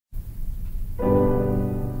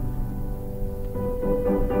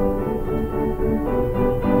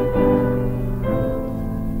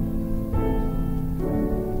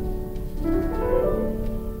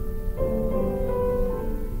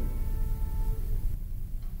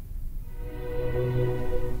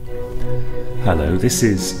Hello, this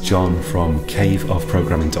is John from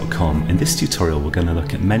caveofprogramming.com. In this tutorial we're going to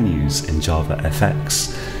look at menus in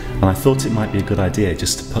JavaFX, and I thought it might be a good idea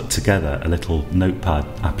just to put together a little notepad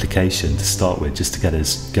application to start with, just to get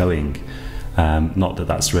us going. Not that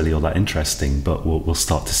that's really all that interesting, but we'll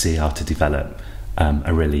start to see how to develop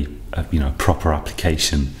a really proper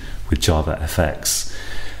application with JavaFX.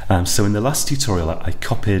 So in the last tutorial I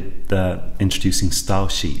copied the introducing style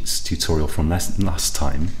sheets tutorial from last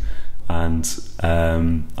time, and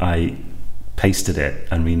I pasted it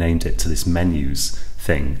and renamed it to this menus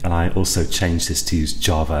thing, and I also changed this to use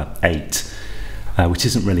Java 8, which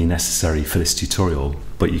isn't really necessary for this tutorial,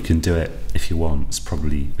 but you can do it if you want. It's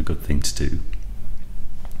probably a good thing to do.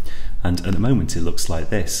 And at the moment it looks like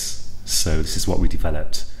this. So this is what we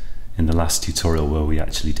developed in the last tutorial where we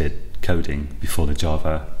actually did coding before the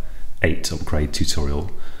Java 8 upgrade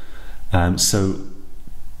tutorial. So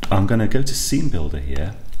I'm going to go to Scene Builder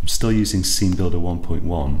here. I'm still using Scene Builder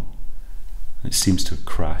 1.1. It seems to have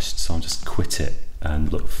crashed, so I'll just quit it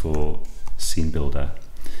and look for Scene Builder.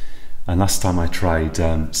 And last time I tried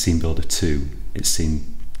Scene Builder 2, it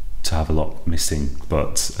seemed to have a lot missing,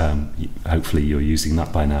 but hopefully you're using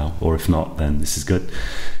that by now, or if not, then this is good.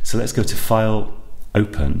 So let's go to File,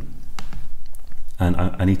 Open, and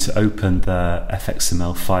I need to open the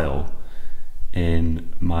fxml file in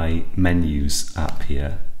my Menus app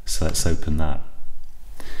here. So let's open that.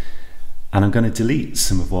 And I'm going to delete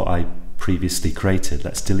some of what I previously created.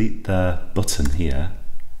 Let's delete the button here,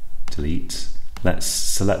 delete. Let's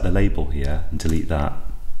select the label here and delete that.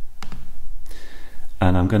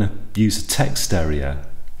 And I'm going to use a text area.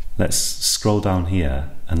 Let's scroll down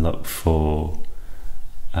here and look for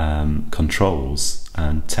controls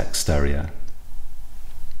and text area.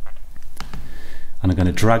 And I'm going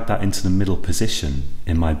to drag that into the middle position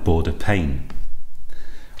in my border pane.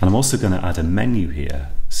 And I'm also going to add a menu here.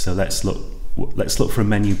 So let's look for a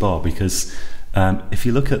menu bar, because if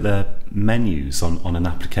you look at the menus on an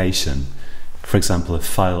application, for example, a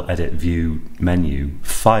File, Edit, View menu,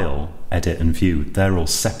 File, Edit and View, they're all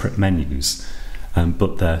separate menus,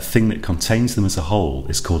 but the thing that contains them as a whole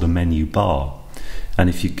is called a menu bar. And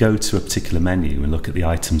if you go to a particular menu and look at the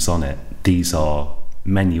items on it, these are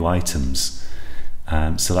menu items.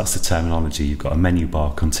 So that's the terminology. You've got a menu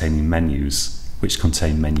bar containing menus which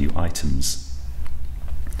contain menu items.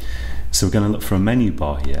 So we're going to look for a menu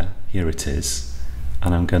bar here. Here it is.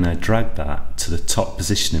 And I'm going to drag that to the top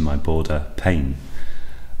position in my border pane.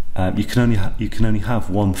 You can only have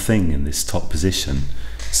one thing in this top position.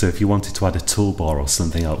 So if you wanted to add a toolbar or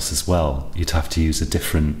something else as well, you'd have to use a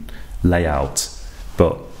different layout.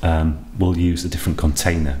 But we'll use a different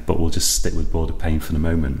container, but we'll just stick with border pane for the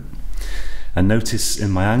moment. And notice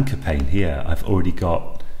in my anchor pane here, I've already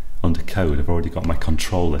got, under code, I've already got my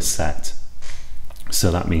controller set.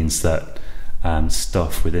 So that means that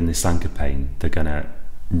stuff within this anchor pane, they're going to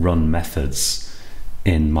run methods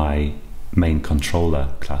in my main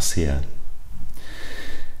controller class here.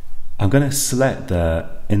 I'm going to select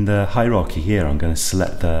in the hierarchy here, I'm going to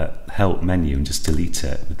select the help menu and just delete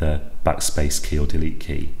it with the backspace key or delete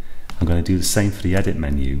key. I'm going to do the same for the edit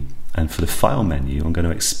menu, and for the file menu I'm going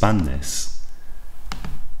to expand this,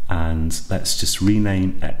 and let's just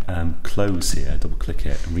rename close here, double click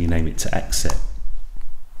it and rename it to exit.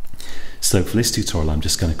 So for this tutorial I'm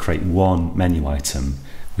just going to create one menu item,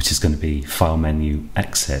 which is going to be file menu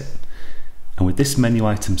exit. And with this menu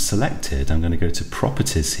item selected, I'm going to go to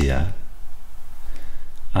properties here,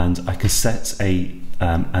 and I can set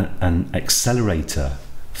an accelerator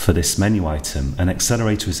for this menu item. An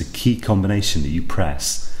accelerator is a key combination that you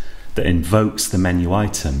press that invokes the menu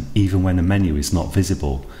item even when a menu is not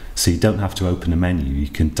visible. So you don't have to open a menu, you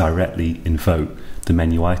can directly invoke the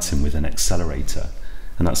menu item with an accelerator.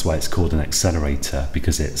 And that's why it's called an accelerator,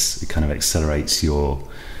 because it kind of accelerates your,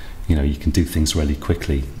 you can do things really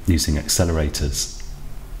quickly using accelerators.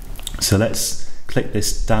 So let's click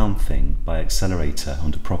this down thing by accelerator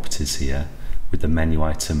under properties here with the menu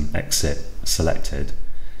item exit selected.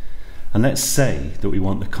 And let's say that we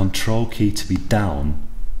want the control key to be down,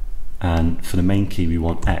 and for the main key we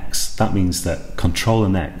want X. That means that Control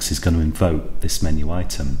and X is going to invoke this menu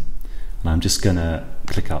item. And I'm just going to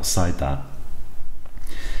click outside that.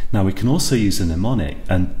 Now we can also use a mnemonic,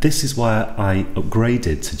 and this is why I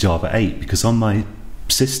upgraded to Java 8, because on my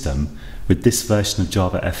system with this version of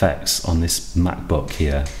JavaFX on this MacBook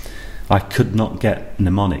here, I could not get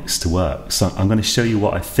mnemonics to work. So I'm going to show you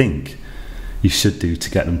what I think you should do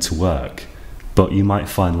to get them to work, but you might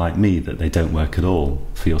find, like me, that they don't work at all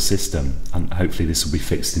for your system, and hopefully this will be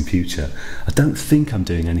fixed in future. I don't think I'm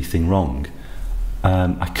doing anything wrong.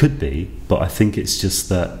 I could be, but I think it's just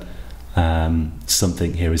that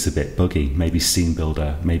something here is a bit buggy. Maybe Scene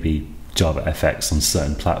Builder, maybe JavaFX on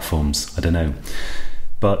certain platforms, I don't know.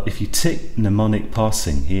 But if you tick mnemonic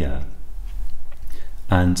parsing here,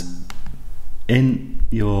 and in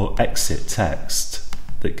your exit text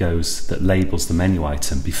that labels the menu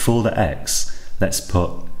item, before the X, let's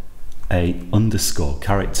put a underscore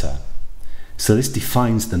character. So this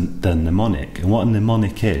defines the mnemonic, and what a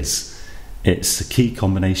mnemonic is, it's a key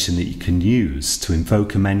combination that you can use to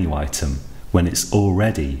invoke a menu item when it's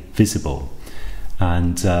already visible.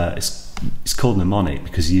 And it's called mnemonic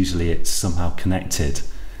because usually it's somehow connected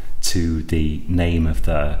to the name of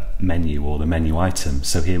the menu or the menu item.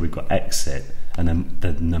 So here we've got exit, and then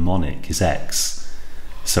the mnemonic is X.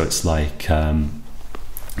 So it's like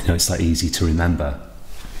it's like easy to remember.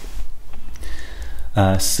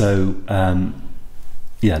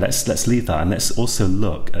 Yeah, let's leave that, and let's also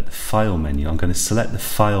look at the file menu. I'm going to select the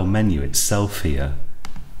file menu itself here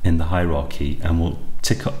in the hierarchy, and we'll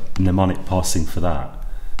tick up mnemonic parsing for that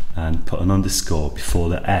and put an underscore before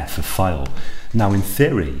the F of file. Now in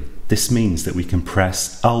theory, this means that we can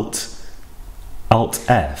press Alt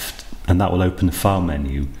F and that will open the file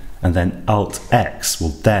menu, and then Alt X will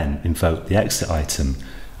then invoke the exit item,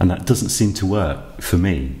 and that doesn't seem to work for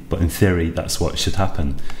me, but in theory that's what should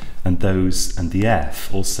happen. And the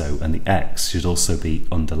F also and the X should also be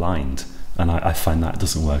underlined, and I find that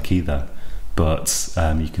doesn't work either, but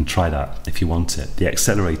you can try that if you want it. The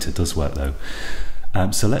accelerator does work though.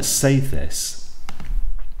 So let's save this.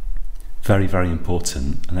 Very, very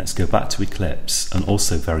important. And let's go back to Eclipse, and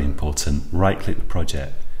also very important, right click the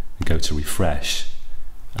project and go to refresh,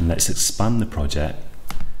 and let's expand the project,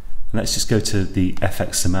 and let's just go to the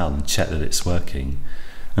fxml and check that it's working.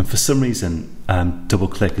 And for some reason double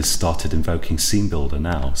click has started invoking Scene Builder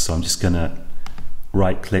now, so I'm just going to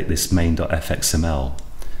right click this main.fxml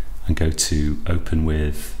and go to open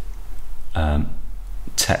with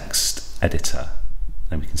text editor.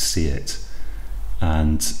 Then we can see it,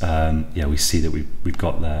 and yeah, we see that we've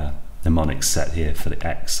got the mnemonic set here for the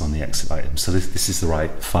X on the exit item. So this is the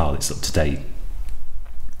right file, it's up to date.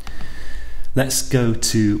 Let's go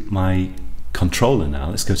to my controller now.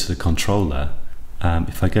 Let's go to the controller.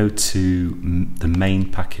 If I go to the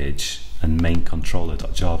main package and main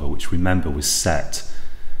controller.java, which remember was set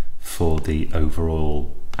for the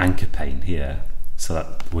overall anchor pane here, so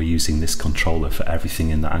that we're using this controller for everything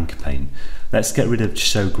in the anchor pane. Let's get rid of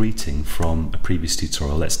show greeting from a previous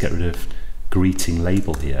tutorial. Let's get rid of greeting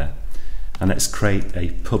label here, and let's create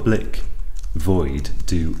a public void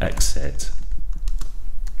do exit.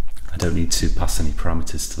 I don't need to pass any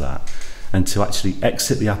parameters to that. And to actually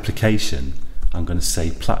exit the application, I'm going to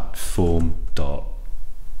say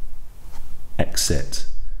platform.exit.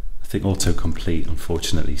 I think autocomplete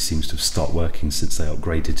unfortunately seems to have stopped working since they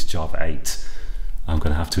upgraded to Java 8. I'm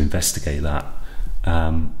going to have to investigate that,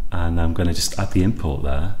 and I'm going to just add the import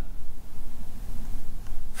there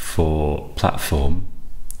for platform,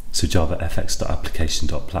 so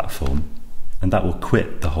javafx.application.platform, and that will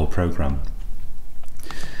quit the whole program.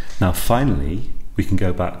 Now finally we can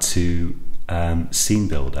go back to Scene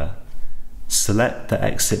Builder, select the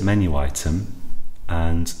exit menu item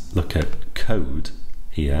and look at code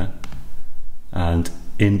here, and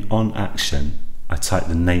in on action I type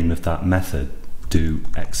the name of that method, do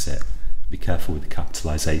exit. Be careful with the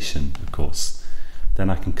capitalization, of course. Then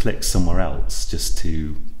I can click somewhere else just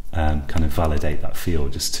to kind of validate that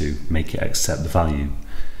field, just to make it accept the value,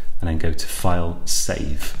 and then go to File,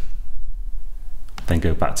 Save, then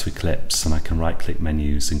go back to Eclipse, and I can right click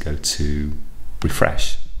menus and go to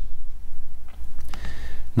refresh.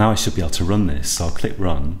 Now I should be able to run this, so I'll click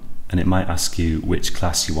run, and it might ask you which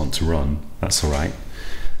class you want to run. That's all right.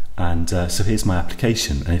 And so here's my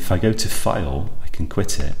application, and if I go to file, I can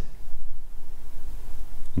quit it.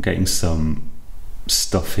 I'm getting some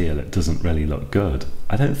stuff here that doesn't really look good.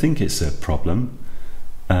 I don't think it's a problem.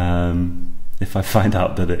 If I find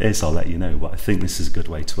out that it is, I'll let you know, but I think this is a good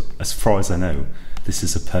way to, as far as I know, this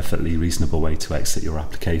is a perfectly reasonable way to exit your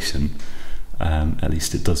application. At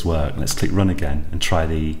least it does work. Let's click run again and try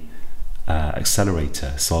the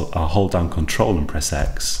accelerator. So I'll hold down Control and press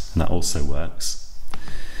X, and that also works.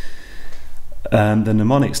 The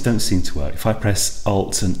mnemonics don't seem to work. If I press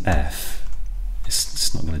Alt and F,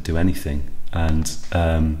 it's not going to do anything. And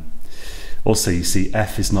also you see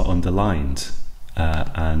F is not underlined,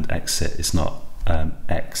 and exit is not,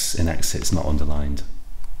 X in exit is not underlined.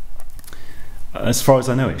 As far as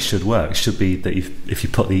I know, it should work. It should be that if you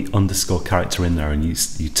put the underscore character in there and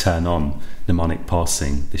you turn on mnemonic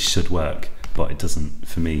parsing, this should work, but it doesn't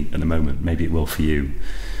for me at the moment. Maybe it will for you.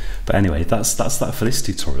 But anyway, that's that for this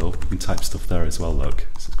tutorial. You can type stuff there as well, look.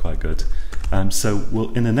 This is quite good.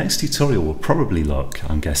 So in the next tutorial, we'll probably look,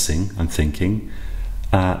 I'm thinking,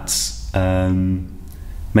 at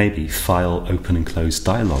maybe file open and close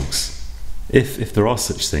dialogues. If there are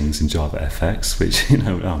such things in JavaFX, which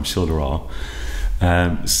I'm sure there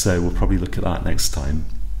are. So we'll probably look at that next time.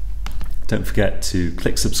 Don't forget to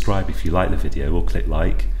click subscribe if you like the video, or click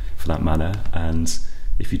like for that matter. And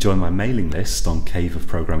if you join my mailing list on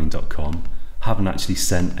caveofprogramming.com, haven't actually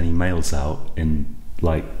sent any mails out in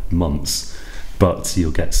like months, but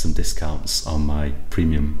you'll get some discounts on my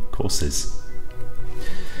premium courses.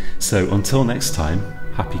 So until next time,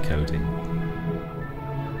 happy coding.